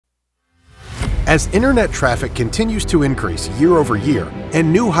As internet traffic continues to increase year over year and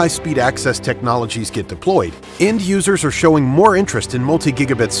new high-speed access technologies get deployed, end users are showing more interest in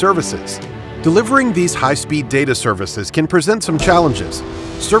multi-gigabit services. Delivering these high-speed data services can present some challenges.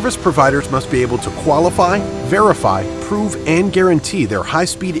 Service providers must be able to qualify, verify, prove, and guarantee their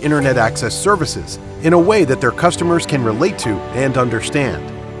high-speed internet access services in a way that their customers can relate to and understand.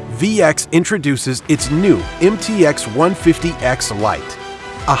 VX introduces its new MTX150x Lite,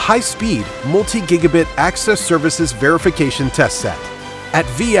 a high-speed, multi-gigabit access services verification test set. At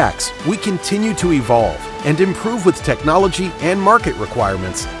VX, we continue to evolve and improve with technology and market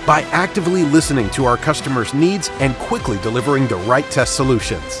requirements by actively listening to our customers' needs and quickly delivering the right test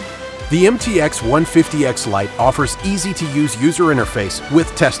solutions. The MTX150x Lite offers easy-to-use user interface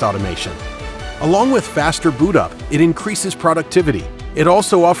with test automation. Along with faster boot up, it increases productivity. It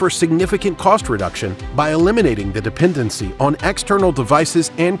also offers significant cost reduction by eliminating the dependency on external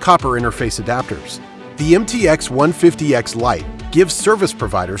devices and copper interface adapters. The MTX150x Lite gives service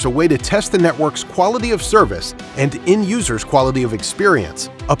providers a way to test the network's quality of service and end users' quality of experience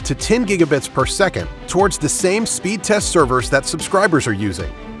up to 10 gigabits per second towards the same speed test servers that subscribers are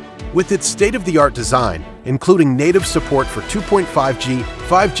using. With its state-of-the-art design, including native support for 2.5G,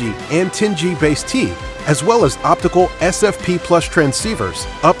 5G, and 10G base T, as well as optical SFP plus transceivers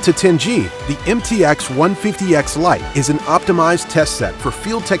up to 10G, the MTX150x Lite is an optimized test set for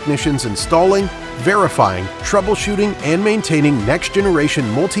field technicians installing, verifying, troubleshooting, and maintaining next-generation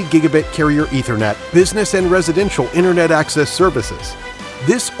multi-gigabit carrier Ethernet, business and residential internet access services.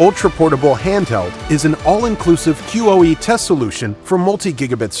 This ultra-portable handheld is an all-inclusive QoE test solution for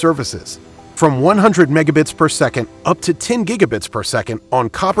multi-gigabit services, from 100 megabits per second up to 10 gigabits per second on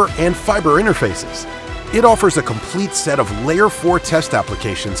copper and fiber interfaces. It offers a complete set of Layer 4 test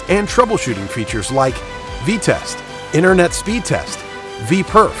applications and troubleshooting features like V-Test, Internet Speed Test,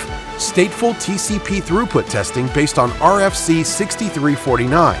 V-PERF, stateful TCP throughput testing based on RFC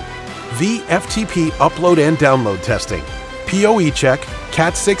 6349, V-FTP upload and download testing, PoE check,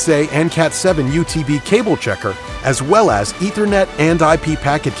 Cat6a and Cat7 UTB cable checker, as well as Ethernet and IP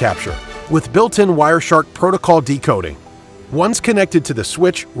packet capture, with built-in Wireshark protocol decoding. Once connected to the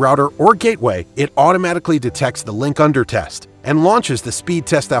switch, router, or gateway, it automatically detects the link under test and launches the speed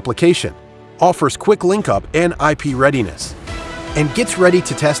test application, offers quick link up and IP readiness, and gets ready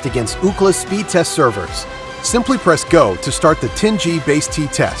to test against Ookla Speedtest servers. Simply press Go to start the 10G base T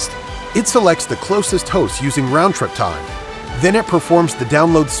test. It selects the closest host using round-trip time. Then it performs the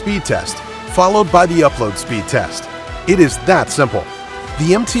download speed test, followed by the upload speed test. It is that simple.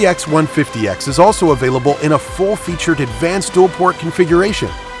 The MTX150x is also available in a full-featured advanced dual-port configuration.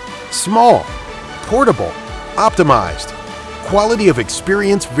 Small, portable, optimized, quality of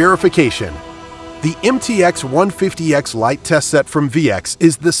experience verification. The MTX150x Lite test set from VX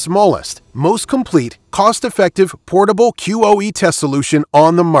is the smallest, most complete, cost-effective, portable QoE test solution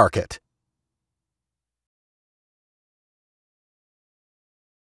on the market.